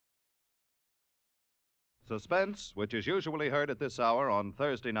Suspense, which is usually heard at this hour on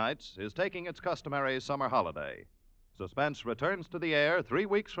Thursday nights, is taking its customary summer holiday. Suspense returns to the air 3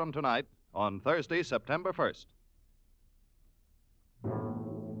 weeks from tonight on Thursday, September 1st.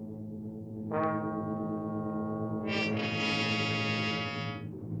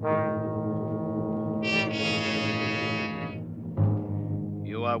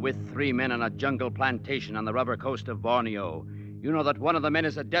 You are with 3 men on a jungle plantation on the rubber coast of Borneo. You know that one of the men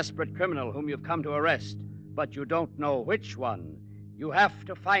is a desperate criminal whom you've come to arrest, but you don't know which one. You have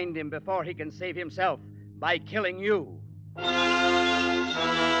to find him before he can save himself by killing you.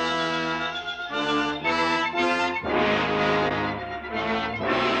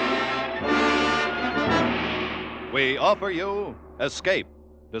 We offer you Escape,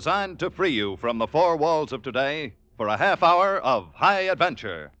 designed to free you from the four walls of today for a half hour of high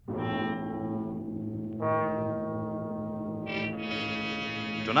adventure.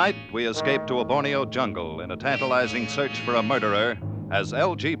 Tonight, we escape to a Borneo jungle in a tantalizing search for a murderer, as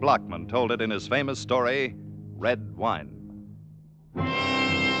L.G. Blockman told it in his famous story, Red Wine.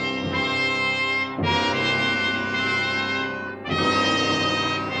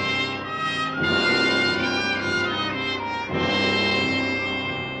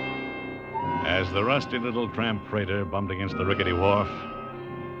 As the rusty little tramp freighter bumped against the rickety wharf,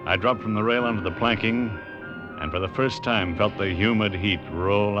 I dropped from the rail onto the planking and for the first time felt the humid heat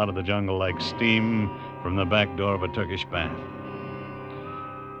roll out of the jungle like steam from the back door of a Turkish bath.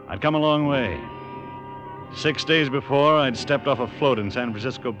 I'd come a long way. 6 days before, I'd stepped off a float in San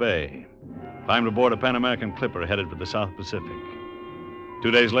Francisco Bay, climbed aboard a Pan American clipper headed for the South Pacific. 2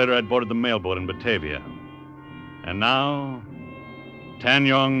 days later, I'd boarded the mailboat in Batavia. And now,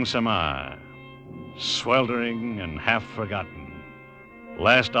 Tanjong Samar, sweltering and half forgotten,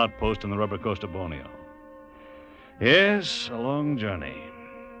 last outpost on the rubber coast of Borneo. Yes, a long journey,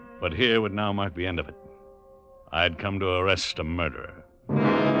 but here would now mark the end of it. I'd come to arrest a murderer.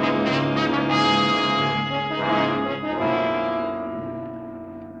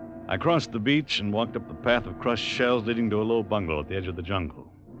 I crossed the beach and walked up the path of crushed shells leading to a low bungalow at the edge of the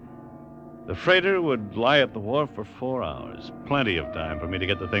jungle. The freighter would lie at the wharf for 4 hours, plenty of time for me to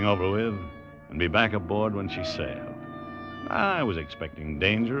get the thing over with and be back aboard when she sailed. I was expecting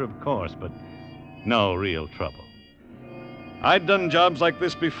danger, of course, but no real trouble. I'd done jobs like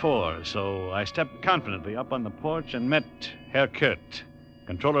this before, so I stepped confidently up on the porch and met Herr Kurt,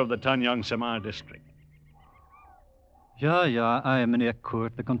 controller of the Tanjong Samar district. Yeah, I am Herr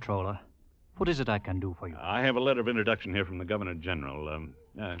Kurt, the controller. What is it I can do for you? I have a letter of introduction here from the Governor General.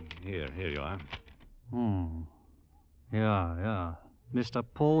 Here you are. Yeah. Mr.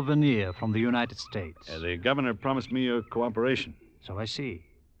 Paul Vernier from the United States. The governor promised me your cooperation. So I see.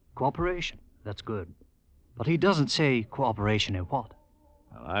 Cooperation. That's good. But he doesn't say cooperation in what?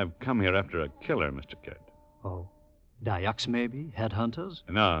 Well, I've come here after a killer, Mr. Kurt. Oh, Dayaks maybe? Headhunters?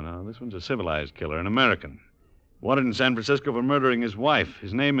 No, this one's a civilized killer, an American. Wanted in San Francisco for murdering his wife.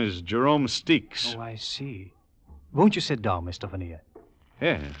 His name is Jerome Steeks. Oh, I see. Won't you sit down, Mr. Vernier?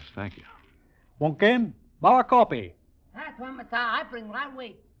 Yes, thank you. Wonkin, bawa kopi. I bring right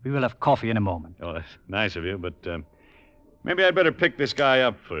way. We will have coffee in a moment. Oh, that's nice of you, but maybe I'd better pick this guy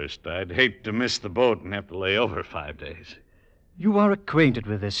up first. I'd hate to miss the boat and have to lay over 5 days. You are acquainted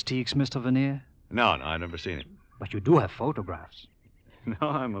with this Steeks, Mr. Vernier? No, I've never seen him. But you do have photographs. No,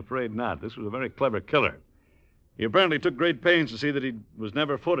 I'm afraid not. This was a very clever killer. He apparently took great pains to see that he was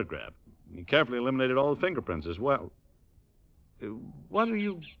never photographed. He carefully eliminated all the fingerprints as well. What are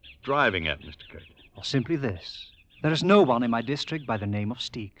you driving at, Mr. Kurt? Well, simply this. There is no one in my district by the name of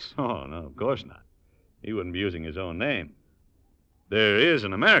Steeks. Oh, no, of course not. He wouldn't be using his own name. There is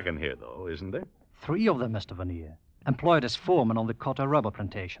an American here, though, isn't there? 3 of them, Mr. Vernier, employed as foreman on the Cotta rubber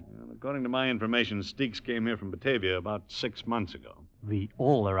plantation. Well, according to my information, Steeks came here from Batavia about 6 months ago. We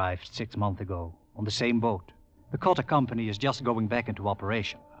all arrived 6 months ago on the same boat. The Cotta company is just going back into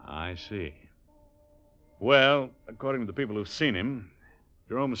operation. I see. Well, according to the people who've seen him,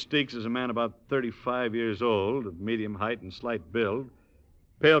 Jerome Steeks is a man about 35 years old, of medium height and slight build,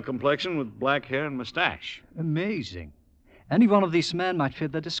 pale complexion with black hair and mustache. Amazing. Any one of these men might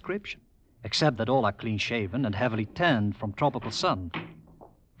fit the description, except that all are clean-shaven and heavily tanned from tropical sun.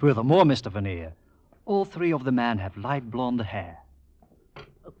 Furthermore, Mr. Vernier, all 3 of the men have light blonde hair.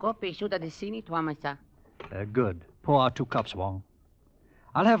 Kopi sudah di sini, Tuan Masa. Good. Pour out 2 cups, Wong.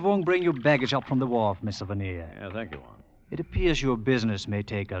 I'll have Wong bring your baggage up from the wharf, Mr. Vernier. Yeah, thank you, Wong. It appears your business may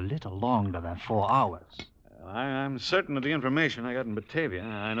take a little longer than 4 hours. I'm certain of the information I got in Batavia.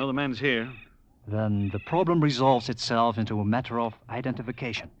 I know the man's here. Then the problem resolves itself into a matter of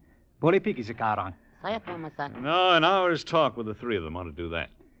identification. Boleh pergi sekarang. Saya, Tuan Masa. No, an hour's talk with the 3 of them ought to do that.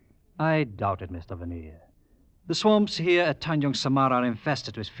 I doubt it, Mr. Vernier. The swamps here at Tanjong Samar are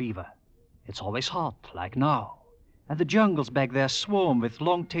infested with fever. It's always hot, like now. And the jungles back there swarm with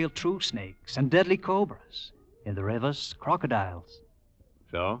long-tailed true snakes and deadly cobras. In the rivers, crocodiles.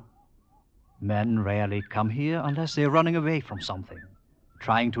 So? Men rarely come here unless they're running away from something,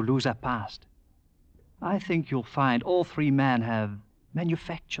 trying to lose their past. I think you'll find all three men have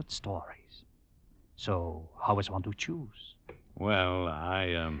manufactured stories. So, how is one to choose? Well,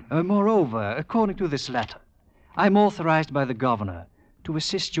 Moreover, according to this letter, I'm authorized by the governor to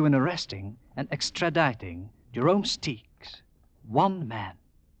assist you in arresting and extraditing Jerome Steeks. One man,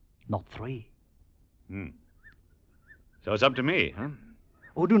 not three. So it's up to me, huh?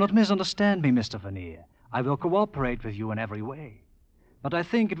 Oh, do not misunderstand me, Mr. Vernier. I will cooperate with you in every way. But I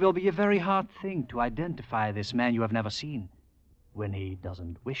think it will be a very hard thing to identify this man you have never seen when he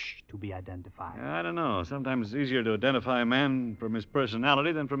doesn't wish to be identified. I don't know. Sometimes it's easier to identify a man from his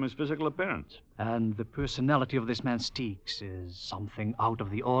personality than from his physical appearance. And the personality of this man Steeks is something out of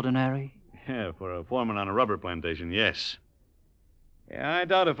the ordinary? Yeah, for a foreman on a rubber plantation, yes. Yeah, I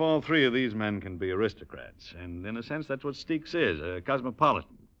doubt if all three of these men can be aristocrats. And in a sense, that's what Steeks is, a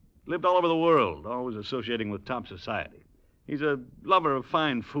cosmopolitan. Lived all over the world, always associating with top society. He's a lover of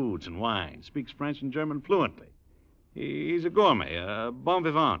fine foods and wine, speaks French and German fluently. He's a gourmet, a bon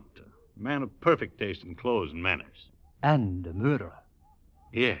vivant, a man of perfect taste in clothes and manners. And a murderer.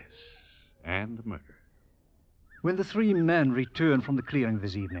 Yes, and a murderer. When the three men return from the clearing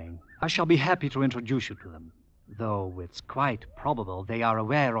this evening, I shall be happy to introduce you to them, though it's quite probable they are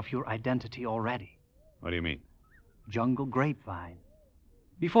aware of your identity already. What do you mean? Jungle grapevine.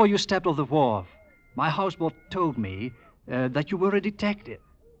 Before you stepped off the wharf, my houseboat told me that you were a detective.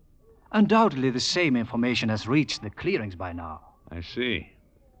 Undoubtedly the same information has reached the clearings by now. I see.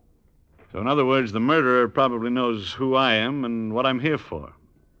 So in other words, the murderer probably knows who I am and what I'm here for.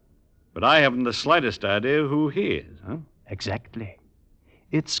 But I haven't the slightest idea who he is, huh? Exactly.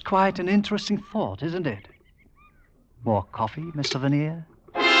 It's quite an interesting thought, isn't it? More coffee, Mr. Vernier?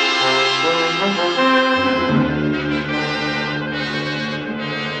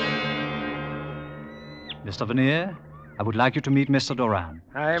 Mr. Vernier, I would like you to meet Mr. Doran.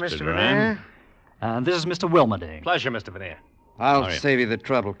 Hi, Mr. Doran. Vernier. And this is Mr. Wilmerding. Pleasure, Mr. Vernier. I'll How are you? save you the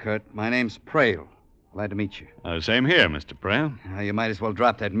trouble, Kurt. My name's Prale. Glad to meet you. Same here, Mr. Prale. You might as well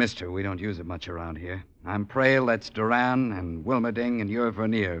drop that mister. We don't use it much around here. I'm Prale, that's Duran, and Wilmerding, and you're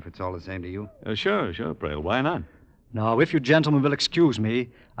Vernier, if it's all the same to you. Sure, Prale. Why not? Now, if you gentlemen will excuse me,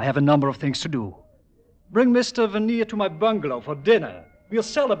 I have a number of things to do. Bring Mr. Vernier to my bungalow for dinner. We'll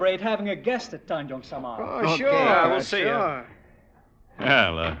celebrate having a guest at Tanjong Samar. Oh, sure. We'll see you.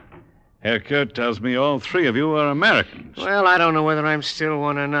 Well, Herr Kurt tells me all three of you are Americans. Well, I don't know whether I'm still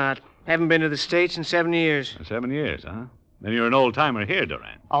one or not. Haven't been to the States in 7 years. 7 years, huh? Then you're an old-timer here,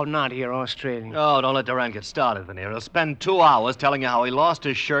 Duran. Oh, not here, Australia. Oh, don't let Duran get started, Vernier. He'll spend 2 hours telling you how he lost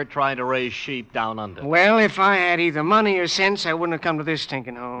his shirt trying to raise sheep down under. Well, if I had either money or sense, I wouldn't have come to this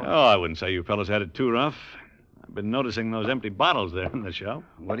stinking hole. Oh, I wouldn't say you fellas had it too rough. I've been noticing those empty bottles there on the shelf.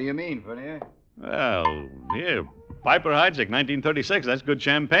 What do you mean, Vernier? Well, here, Piper Heidsieck, 1936. That's good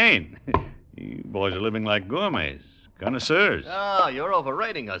champagne. You boys are living like gourmets, connoisseurs. Oh, you're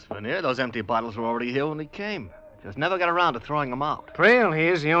overrating us, Vernier. Those empty bottles were already here when he came. Just never got around to throwing them out. Prale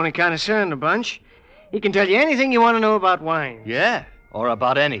here's the only connoisseur in the bunch. He can tell you anything you want to know about wine. Yeah, or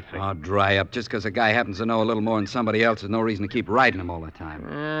about anything. Oh, dry up. Just because a guy happens to know a little more than somebody else is no reason to keep riding him all the time.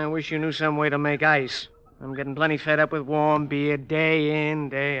 I wish you knew some way to make ice. I'm getting plenty fed up with warm beer day in,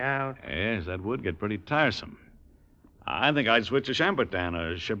 day out. Yes, that would get pretty tiresome. I think I'd switch to Chambertin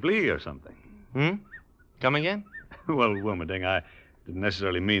or Chablis or something. Come again? Well, Wilmerding, I didn't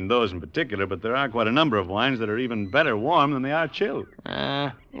necessarily mean those in particular, but there are quite a number of wines that are even better warm than they are chilled.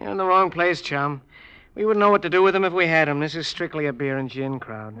 You're in the wrong place, chum. We wouldn't know what to do with them if we had them. This is strictly a beer and gin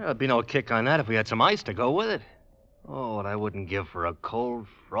crowd. There'd be no kick on that if we had some ice to go with it. Oh, what I wouldn't give for a cold,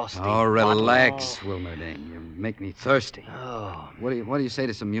 frosty Oh, bottle. relax, Wilmerding. You make me thirsty. Oh, What do you say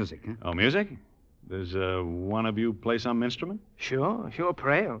to some music, huh? Oh, music? Does one of you play some instrument? Sure,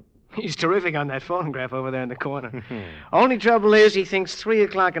 Prale. He's terrific on that phonograph over there in the corner. Only trouble is he thinks 3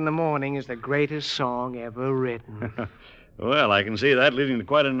 o'clock in the morning is the greatest song ever written. Well, I can see that leading to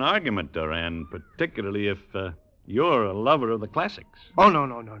quite an argument, Duran, particularly if you're a lover of the classics. Oh, no.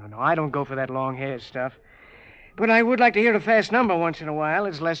 I don't go for that long-haired stuff. But I would like to hear a fast number once in a while.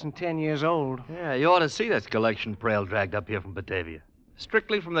 It's less than 10 years old. yeah, you ought to see this collection Prale dragged up here from Batavia.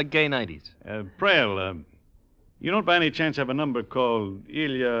 Strictly from the gay 90s. Prale, you don't by any chance have a number called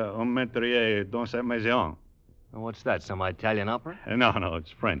Il y a un meurtrier dans cette maison? What's that, some Italian opera? No,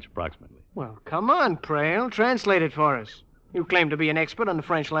 it's French, approximately. Well, come on, Prale. Translate it for us. You claim to be an expert on the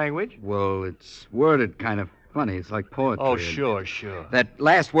French language. Well, it's worded kind of Funny, it's like poetry. Oh, sure, sure. That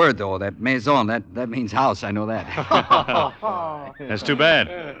last word, though, that maison, that means house. I know that. That's too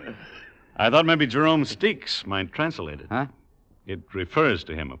bad. I thought maybe Jerome Steeks might translate it. Huh? It refers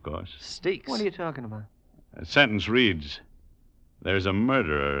to him, of course. Steaks. What are you talking about? The sentence reads, "There's a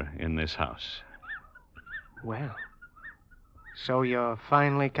murderer in this house." Well, so you're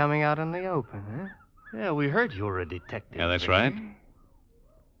finally coming out in the open, huh? Yeah, we heard you were a detective. Yeah, that's right.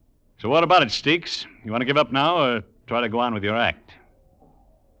 So what about it, Steeks? You want to give up now or try to go on with your act?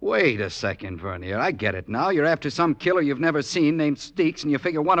 Wait a second, Vernier. I get it now. You're after some killer you've never seen named Steeks, and you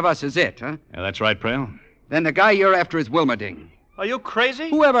figure one of us is it, huh? Yeah, that's right, Prale. Then the guy you're after is Wilmerding. Are you crazy?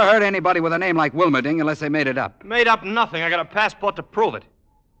 Who ever heard anybody with a name like Wilmerding unless they made it up? Made up nothing. I got a passport to prove it.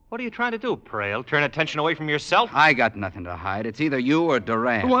 What are you trying to do, Prale? Turn attention away from yourself? I got nothing to hide. It's either you or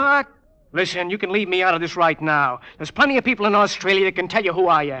Duran. What? Listen, you can leave me out of this right now. There's plenty of people in Australia that can tell you who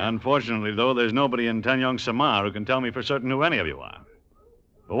I am. Unfortunately, though, there's nobody in Tanyong Samar who can tell me for certain who any of you are.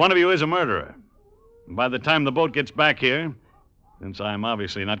 But one of you is a murderer. And by the time the boat gets back here, since I'm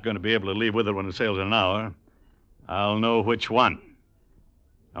obviously not going to be able to leave with it when it sails in an hour, I'll know which one.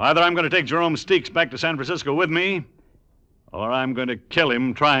 Now, either I'm going to take Jerome Steeks back to San Francisco with me, or I'm going to kill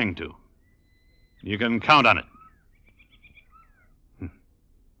him trying to. You can count on it.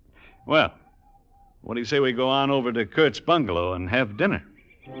 Well, what do you say we go on over to Kurt's bungalow and have dinner?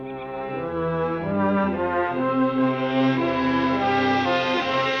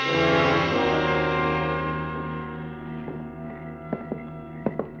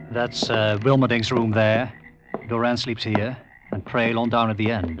 That's Wilmerding's room there. Duran sleeps here, and Prale on down at the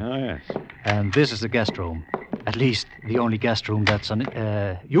end. Oh, yes. And this is the guest room. At least the only guest room that's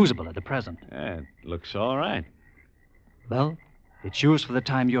usable at the present. It looks all right. Well, it's yours for the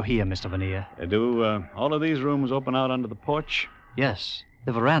time you're here, Mr. Vernier. Do all of these rooms open out onto the porch? Yes,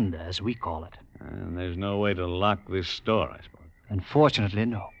 the veranda, as we call it. And there's no way to lock this door, I suppose. Unfortunately,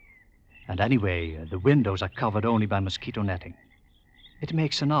 no. And anyway, the windows are covered only by mosquito netting. It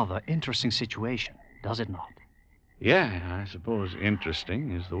makes another interesting situation, does it not? Yeah, I suppose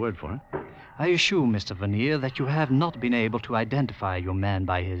interesting is the word for it. I assure Mr. Vernier that you have not been able to identify your man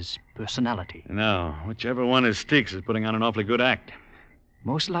by his personality. No, whichever one is Steeks is putting on an awfully good act.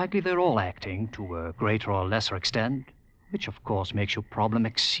 Most likely they're all acting to a greater or lesser extent, which of course makes your problem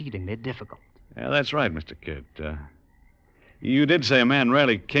exceedingly difficult. Yeah, that's right, Mr. Kurt. You did say a man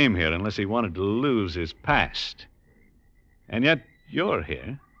rarely came here unless he wanted to lose his past. And yet you're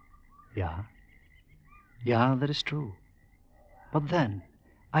here. Yeah. Yeah, that is true. But then,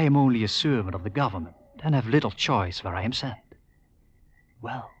 I am only a servant of the government and have little choice where I am sent.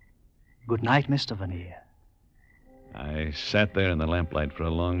 Well, good night, Mr. Vernier. I sat there in the lamplight for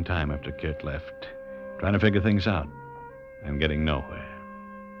a long time after Kurt left, trying to figure things out and getting nowhere.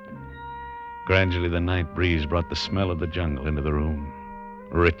 Gradually, the night breeze brought the smell of the jungle into the room.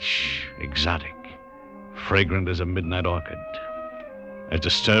 Rich, exotic, fragrant as a midnight orchid, as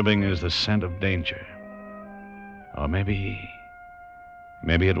disturbing as the scent of danger. Or maybe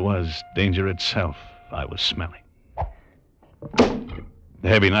it was danger itself I was smelling. The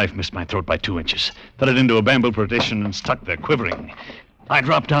heavy knife missed my throat by 2 inches, thudded into a bamboo partition and stuck there, quivering. I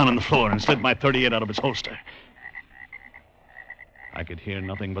dropped down on the floor and slid my .38 out of its holster. I could hear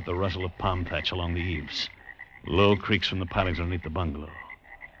nothing but the rustle of palm thatch along the eaves, low creaks from the pilings underneath the bungalow,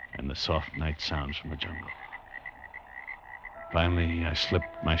 and the soft night sounds from the jungle. Finally, I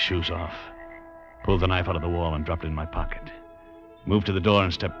slipped my shoes off, pulled the knife out of the wall and dropped it in my pocket, moved to the door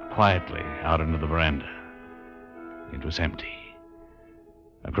and stepped quietly out into the veranda. It was empty.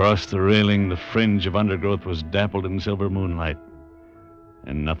 Across the railing, the fringe of undergrowth was dappled in silver moonlight,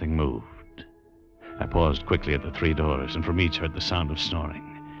 and nothing moved. I paused quickly at the 3 doors, and from each heard the sound of snoring.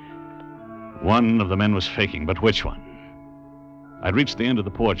 One of the men was faking, but which one? I'd reached the end of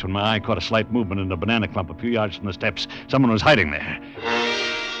the porch when my eye caught a slight movement in a banana clump a few yards from the steps. Someone was hiding there.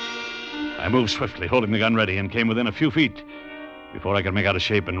 I moved swiftly, holding the gun ready, and came within a few feet before I could make out a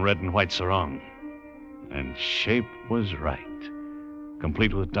shape in red and white sarong. And shape was right,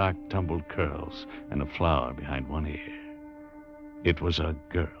 complete with dark, tumbled curls and a flower behind one ear. It was a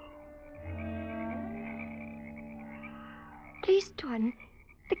girl. Please, Tuan,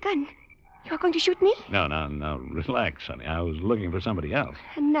 the gun. You are going to shoot me? No, relax, honey. I was looking for somebody else.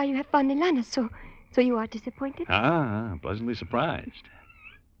 And now you have found Nilana, so you are disappointed? Pleasantly surprised.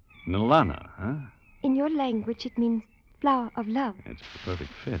 Nilana, huh? In your language, it means flower of love. It's the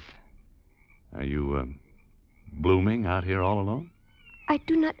perfect fit. Are you, blooming out here all alone? I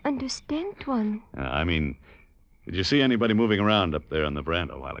do not understand, Tuan. Did you see anybody moving around up there on the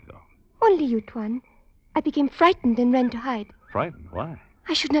veranda a while ago? Only you, Tuan. I became frightened and ran to hide. Frightened? Why?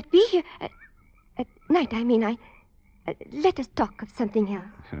 I should not be here. At night, I mean. Let us talk of something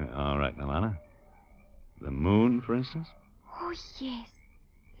else. All right, Nalana. The moon, for instance? Oh, yes.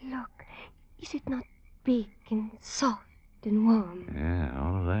 Look. Is it not big and soft and warm? Yeah,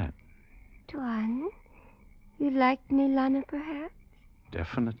 all of that. Tuan, you like Nilana, perhaps?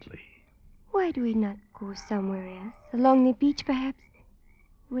 Definitely. Why do we not go somewhere else? Along the beach, perhaps?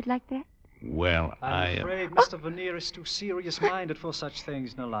 You would like that? Well, I'm afraid Mr. Veneer is too serious-minded for such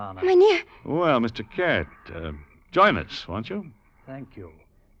things, Nalana. Mynheer. Well, Mr. Cat, join us, won't you? Thank you.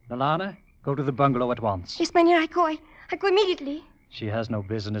 Nalana, go to the bungalow at once. Yes, Mynheer, I go immediately. She has no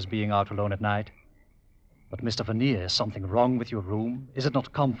business being out alone at night. But, Mr. Veneer, is something wrong with your room? Is it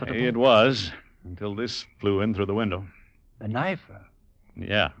not comfortable? It was, until this flew in through the window. A knife?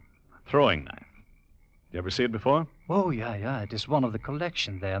 Yeah, a throwing knife. You ever see it before? Oh, yeah. It is one of the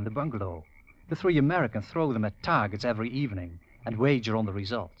collection there in the bungalow. The 3 Americans throw them at targets every evening and wager on the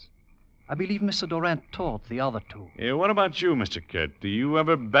results. I believe Mr. Durant taught the other 2. Yeah, what about you, Mr. Cat? Do you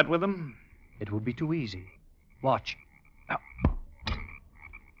ever bet with them? It would be too easy. Watch.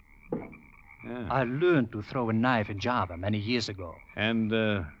 Yeah. I learned to throw a knife in Java many years ago. And,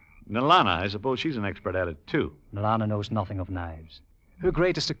 Nalana, I suppose she's an expert at it, too. Nalana knows nothing of knives. Her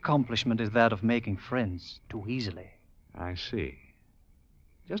greatest accomplishment is that of making friends too easily. I see.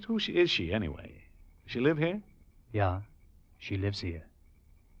 Just who is she, anyway? Does she live here? Yeah, she lives here.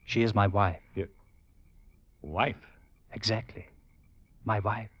 She is my wife. Your wife? Exactly. My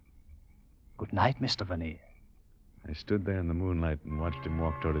wife. Good night, Mr. Veneer. I stood there in the moonlight and watched him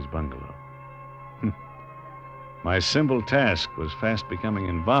walk toward his bungalow. My simple task was fast becoming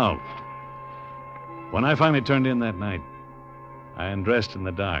involved. When I finally turned in that night, I undressed in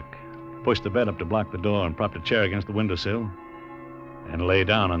the dark, pushed the bed up to block the door, and propped a chair against the windowsill, and lay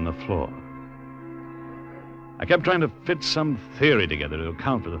down on the floor. I kept trying to fit some theory together to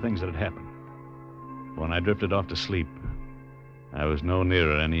account for the things that had happened. When I drifted off to sleep, I was no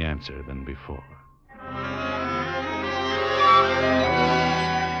nearer any answer than before.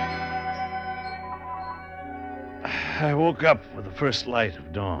 I woke up with the first light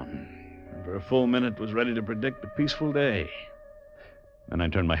of dawn, and for a full minute was ready to predict a peaceful day. Then I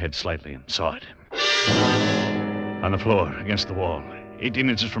turned my head slightly and saw it. On the floor, against the wall, 18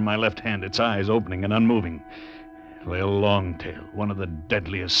 inches from my left hand, its eyes opening and unmoving, lay a long-tail, one of the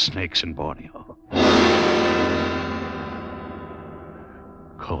deadliest snakes in Borneo.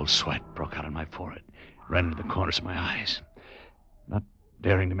 Cold sweat broke out on my forehead, ran to the corners of my eyes. Not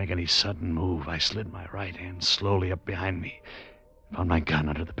daring to make any sudden move, I slid my right hand slowly up behind me, found my gun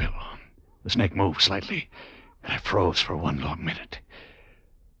under the pillow. The snake moved slightly, and I froze for 1 long minute.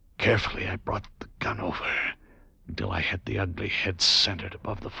 Carefully, I brought the gun over until I had the ugly head centered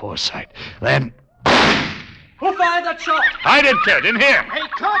above the foresight. Then... Who fired that shot? I did, Kurt, in here. Hey,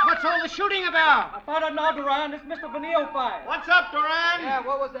 Cook, what's all the shooting about? I found out now, Duran. It's Mr. Veneer who fired. What's up, Duran? Yeah,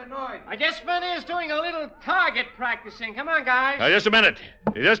 what was that noise? I guess Veneer's doing a little target practicing. Come on, guys. Now, just a minute.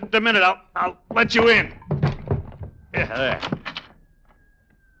 Just a minute. I'll let you in. Yeah, there.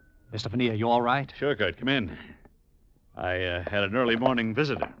 Mr. Veneer, you all right? Sure, Kurt. Come in. I had an early morning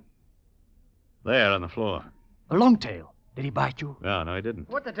visitor. There on the floor. A long-tail. Did he bite you? No, he didn't.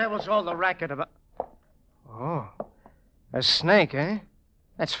 What the devil's all the racket about? Oh, a snake, eh?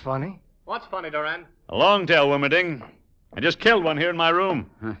 That's funny. What's funny, Duran? A long-tail, Wilmerding. I just killed one here in my room.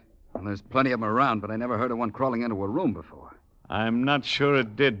 Huh. Well, there's plenty of them around, but I never heard of one crawling into a room before. I'm not sure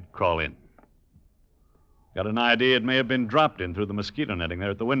it did crawl in. Got an idea it may have been dropped in through the mosquito netting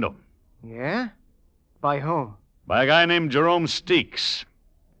there at the window. Yeah? By whom? By a guy named Jerome Steeks.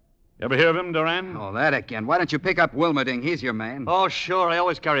 You ever hear of him, Duran? Oh, that again. Why don't you pick up Wilmerding? He's your man. Oh, sure. I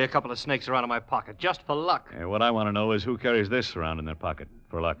always carry a couple of snakes around in my pocket, just for luck. Yeah, what I want to know is who carries this around in their pocket,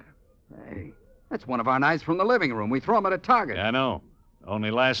 for luck. Hey, that's one of our knives from the living room. We throw them at a target. Yeah, I know.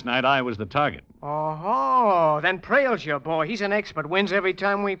 Only last night I was the target. Oh, then Prail's your boy. He's an expert. Wins every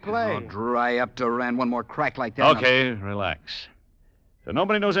time we play. Oh, dry up, Duran. One more crack like that. Okay, relax. So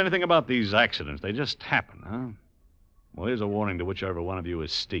nobody knows anything about these accidents. They just happen, huh? Well, here's a warning to whichever one of you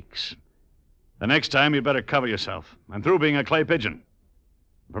is Steeks. The next time, you better cover yourself. I'm through being a clay pigeon.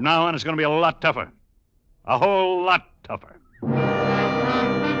 From now on, it's going to be a lot tougher. A whole lot tougher.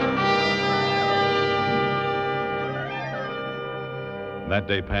 That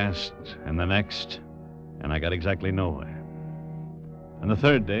day passed, and the next, and I got exactly nowhere. And the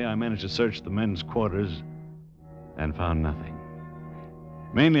third day, I managed to search the men's quarters and found nothing.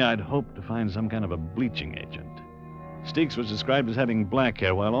 Mainly, I'd hoped to find some kind of a bleaching agent. Steeks was described as having black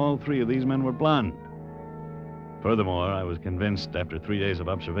hair, while all 3 of these men were blonde. Furthermore, I was convinced after 3 days of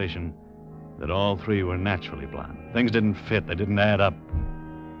observation that all 3 were naturally blonde. Things didn't fit. They didn't add up.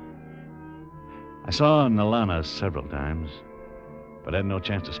 I saw Nalana several times, but had no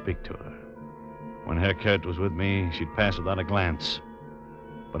chance to speak to her. When Herr Kurt was with me, she'd pass without a glance.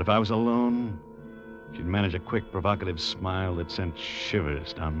 But if I was alone, she'd manage a quick, provocative smile that sent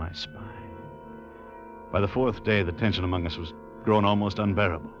shivers down my spine. By the fourth day, the tension among us was grown almost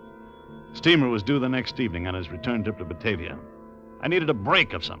unbearable. Steamer was due the next evening on his return trip to Batavia. I needed a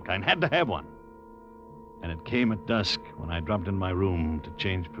break of some kind, had to have one. And it came at dusk when I dropped in my room to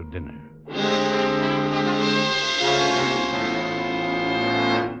change for dinner.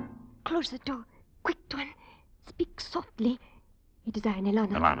 Close the door. Quick, Tuan. Speak softly. It is I, Nalana.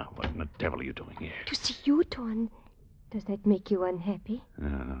 Nalana, what in the devil are you doing here? To see you, Tuan. Does that make you unhappy?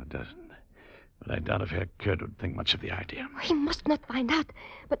 No, it doesn't. But I doubt if Herr Kurt would think much of the idea. He must not find out.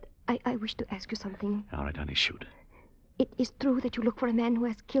 But I wish to ask you something. All right, honey, shoot. It is true that you look for a man who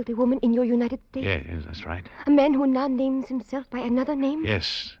has killed a woman in your United States? Yes, that's right. A man who now names himself by another name?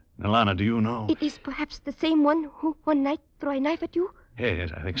 Yes. Nalana, do you know? It is perhaps the same one who one night threw a knife at you?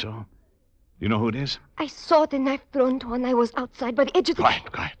 Yes, I think so. Do you know who it is? I saw the knife thrown, Tuan. I was outside by the edge of the...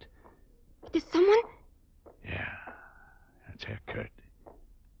 Quiet. It is someone? Yeah, that's Herr Kurt.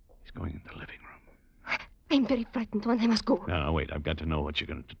 He's going in the living room. I'm very frightened, Tuan. I must go. No, wait. I've got to know what you're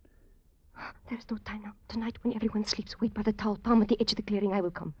going to do. There's no time now. Tonight, when everyone sleeps, wait by the towel palm at the edge of the clearing. I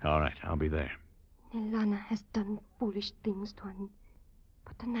will come. All right, I'll be there. Nalana has done foolish things, Tuan.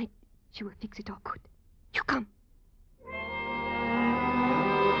 But tonight, she will fix it all good. You come.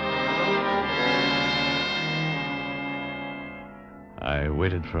 I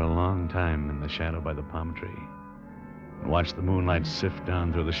waited for a long time in the shadow by the palm tree and watched the moonlight sift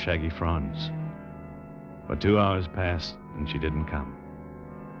down through the shaggy fronds. But 2 hours passed, and she didn't come.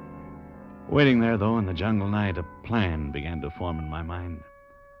 Waiting there, though, in the jungle night, a plan began to form in my mind.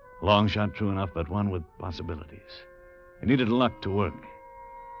 A long shot true enough, but one with possibilities. It needed luck to work.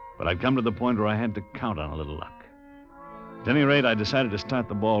 But I'd come to the point where I had to count on a little luck. At any rate, I decided to start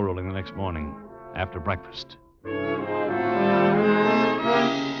the ball rolling the next morning, after breakfast.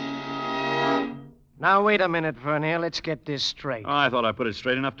 Now, wait a minute, Vernier. Let's get this straight. Oh, I thought I put it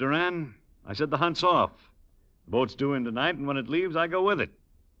straight enough, Duran. I said the hunt's off. The boat's due in tonight, and when it leaves, I go with it.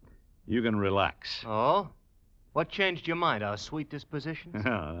 You can relax. Oh? What changed your mind? Our sweet dispositions?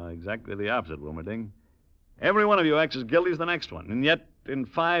 Exactly the opposite, Wilmerding. Every one of you acts as guilty as the next one, and yet in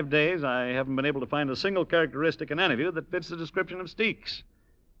 5 days I haven't been able to find a single characteristic in any of you that fits the description of Steeks.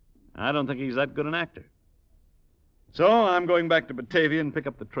 I don't think he's that good an actor. So I'm going back to Batavia and pick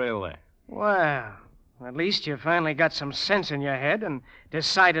up the trail there. Well, at least you finally got some sense in your head and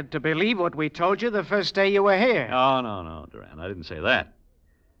decided to believe what we told you the first day you were here. Oh, no, Duran. I didn't say that.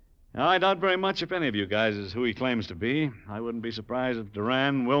 Now, I doubt very much if any of you guys is who he claims to be. I wouldn't be surprised if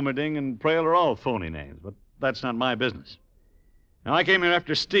Duran, Wilmerding, and Prail are all phony names, but that's not my business. Now, I came here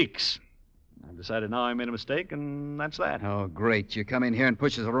after Steeks. I've decided now I made a mistake, and that's that. Oh, great. You come in here and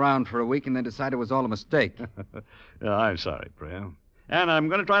push us around for a week and then decide it was all a mistake. Yeah, I'm sorry, Prail. And I'm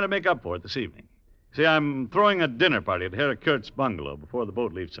going to try to make up for it this evening. See, I'm throwing a dinner party at Herr Kurt's bungalow before the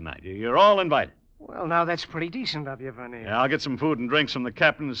boat leaves tonight. You're all invited. Well, now, that's pretty decent of you, Vernier. Yeah, I'll get some food and drinks from the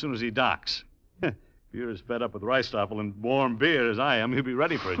captain as soon as he docks. If you're as fed up with Reistoffel and warm beer as I am, you'll be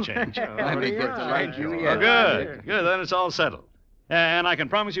ready for a change. I think it's like you Oh, yet. good. Then it's all settled. And I can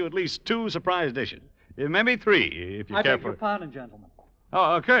promise you at least 2 surprise dishes. Maybe 3, if you I care beg for... your pardon, gentlemen.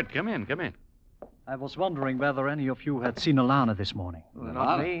 Oh, Kurt, come in. I was wondering whether any of you had seen Alana this morning.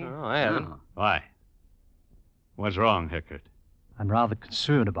 Not me. Oh, I haven't. Why? What's wrong, Herr Kurt? I'm rather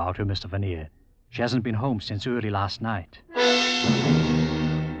concerned about her, Mr. Vernier. She hasn't been home since early last night.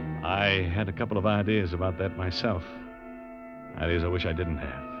 I had a couple of ideas about that myself. Ideas I wish I didn't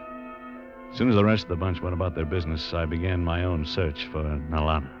have. As soon as the rest of the bunch went about their business, I began my own search for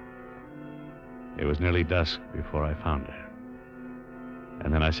Nalana. It was nearly dusk before I found her.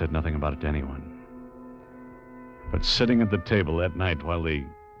 And then I said nothing about it to anyone. But sitting at the table that night while the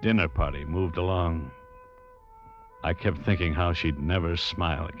dinner party moved along, I kept thinking how she'd never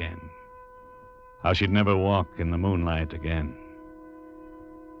smile again. How she'd never walk in the moonlight again.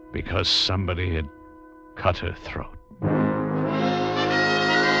 Because somebody had cut her throat.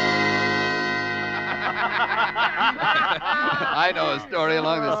 I know a story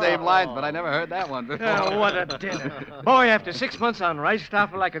along the same lines, but I never heard that one before. Oh, what a dinner. Boy, after 6 months on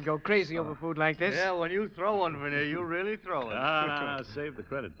Reistoffel, I could go crazy over food like this. Yeah, when you throw one, Vernier, you really throw it. No, save the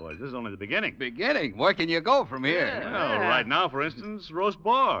credit, boys. This is only the beginning. Beginning. Where can you go from here? Well, right now, for instance, roast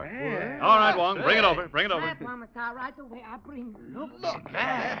boar. Yeah. All right, Wong, bring it over. Right, Commissar, right away. I bring. Look.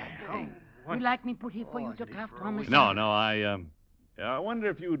 You like me put here for you to carve, Commissar? No, I wonder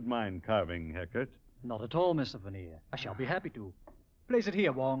if you'd mind carving, Herr Kurt. Not at all, Mr. Vernier. I shall be happy to. Place it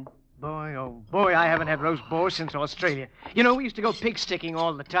here, Wong. Boy, oh boy, I haven't had roast boar since Australia. You know, we used to go pig sticking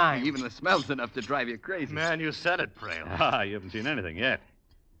all the time. Even the smell's enough to drive you crazy. Man, you said it, Prail. Ah, you haven't seen anything yet.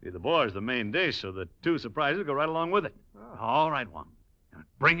 See, the boar's the main dish, so the two surprises go right along with it. All right, Wong. Now,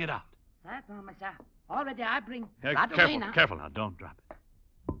 bring it out. Sir, Thomas, sir. Already I bring. Yeah, Right away careful, now. careful now. Don't drop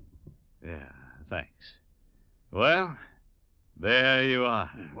it. Yeah, thanks. Well, there you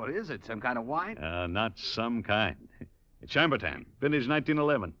are. What is it, some kind of wine? Not some kind. It's Chambertin, vintage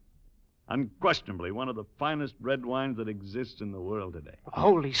 1911. Unquestionably one of the finest red wines that exists in the world today.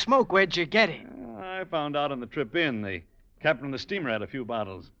 Holy smoke, where'd you get it? I found out on the trip in. The captain of the steamer had a few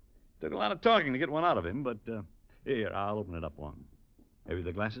bottles. Took a lot of talking to get one out of him, but here, I'll open it up one. Have you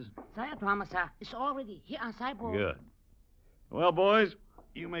the glasses? Sir, Thomas, sir. It's already here on sideboard. Good. Well, boys,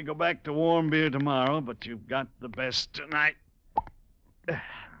 you may go back to warm beer tomorrow, but you've got the best tonight.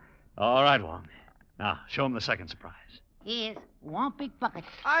 All right, Wong. Now, show him the second surprise. Here's one big bucket.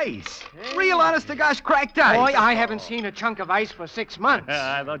 Ice. Real honest-to-gosh cracked ice. Boy, I haven't seen a chunk of ice for 6 months.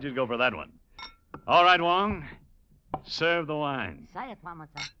 I thought you'd go for that one. All right, Wong. Serve the wine. Sir, Thomas,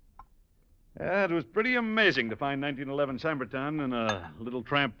 sir. It was pretty amazing to find 1911 Chambertin in a little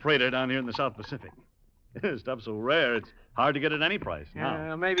tramp freighter down here in the South Pacific. Stuff's so rare, it's hard to get at any price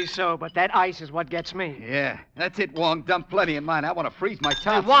now. Maybe so, but that ice is what gets me. Yeah, that's it, Wong. Dump plenty in mine. I want to freeze my Hey,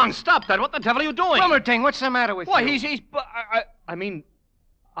 tongue. Wong, stop that. What the devil are you doing? Rummerting, what's the matter with Why, you? he's... I mean...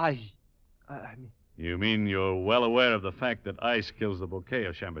 You mean you're well aware of the fact that ice kills the bouquet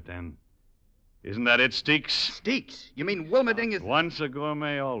of Chambertin? Isn't that it, Steeks? Steeks? You mean Wilmerding is... Once a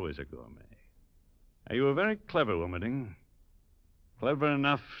gourmet, always a gourmet. Now, you were very clever, Wilmerding. Clever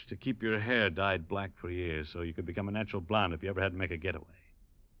enough to keep your hair dyed black for years so you could become a natural blonde if you ever had to make a getaway.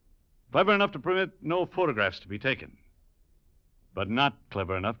 Clever enough to permit no photographs to be taken. But not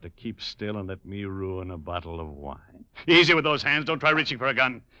clever enough to keep still and let me ruin a bottle of wine. Easy with those hands. Don't try reaching for a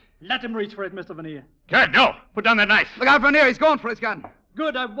gun. Let him reach for it, Mr. Veneer. Good, no. Put down that knife. Look out, Vernier. He's going for his gun.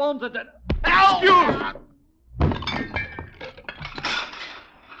 Good, I wanted it. Ow! You!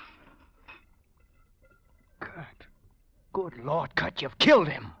 Good Lord, Cut, you've killed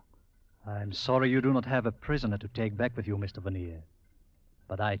him. I'm sorry you do not have a prisoner to take back with you, Mr. Veneer.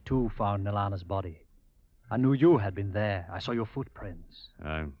 But I, too, found Nalana's body. I knew you had been there. I saw your footprints.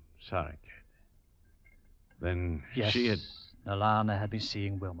 I'm sorry, kid. Then Yes, she had... Nalana had been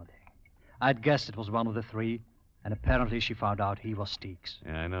seeing Wilmerding. I'd guessed it was one of the three, and apparently she found out he was Steeks.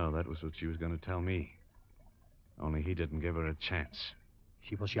 Yeah, I know. That was what she was going to tell me. Only he didn't give her a chance.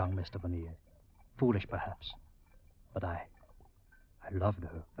 She was young, Mr. Veneer. Foolish, perhaps. But I loved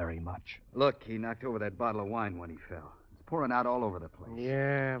her very much. Look, he knocked over that bottle of wine when he fell. It's pouring out all over the place.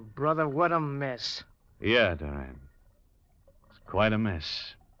 Yeah, brother, what a mess. Yeah, Duran. It's quite a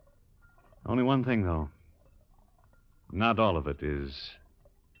mess. Only one thing, though. Not all of it is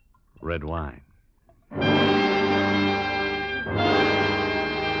red wine.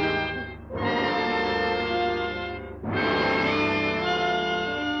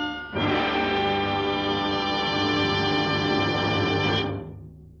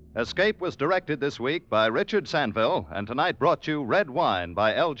 Escape was directed this week by Richard Sanville, and tonight brought you Red Wine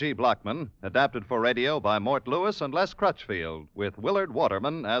by L.G. Blockman, adapted for radio by Mort Lewis and Les Crutchfield, with Willard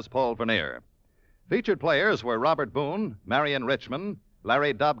Waterman as Paul Vernier. Featured players were Robert Boone, Marion Richmond,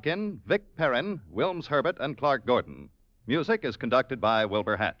 Larry Dobkin, Vic Perrin, Wilms Herbert, and Clark Gordon. Music is conducted by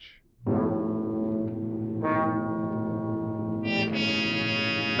Wilbur Hatch.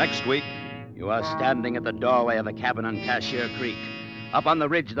 Next week, You are standing at the doorway of a cabin on Cashier Creek. Up on the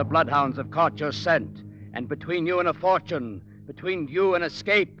ridge, the bloodhounds have caught your scent. And between you and a fortune, between you and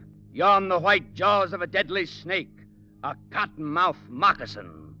escape, yawn the white jaws of a deadly snake, a cottonmouth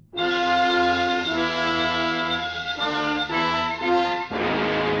moccasin.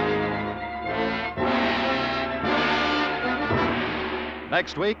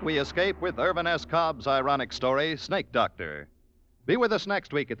 Next week, we escape with Irvin S. Cobb's ironic story, Snake Doctor. Be with us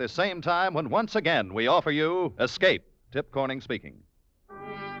next week at this same time when once again we offer you Escape. Tip Corning speaking.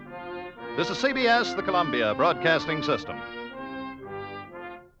 This is CBS, the Columbia Broadcasting System.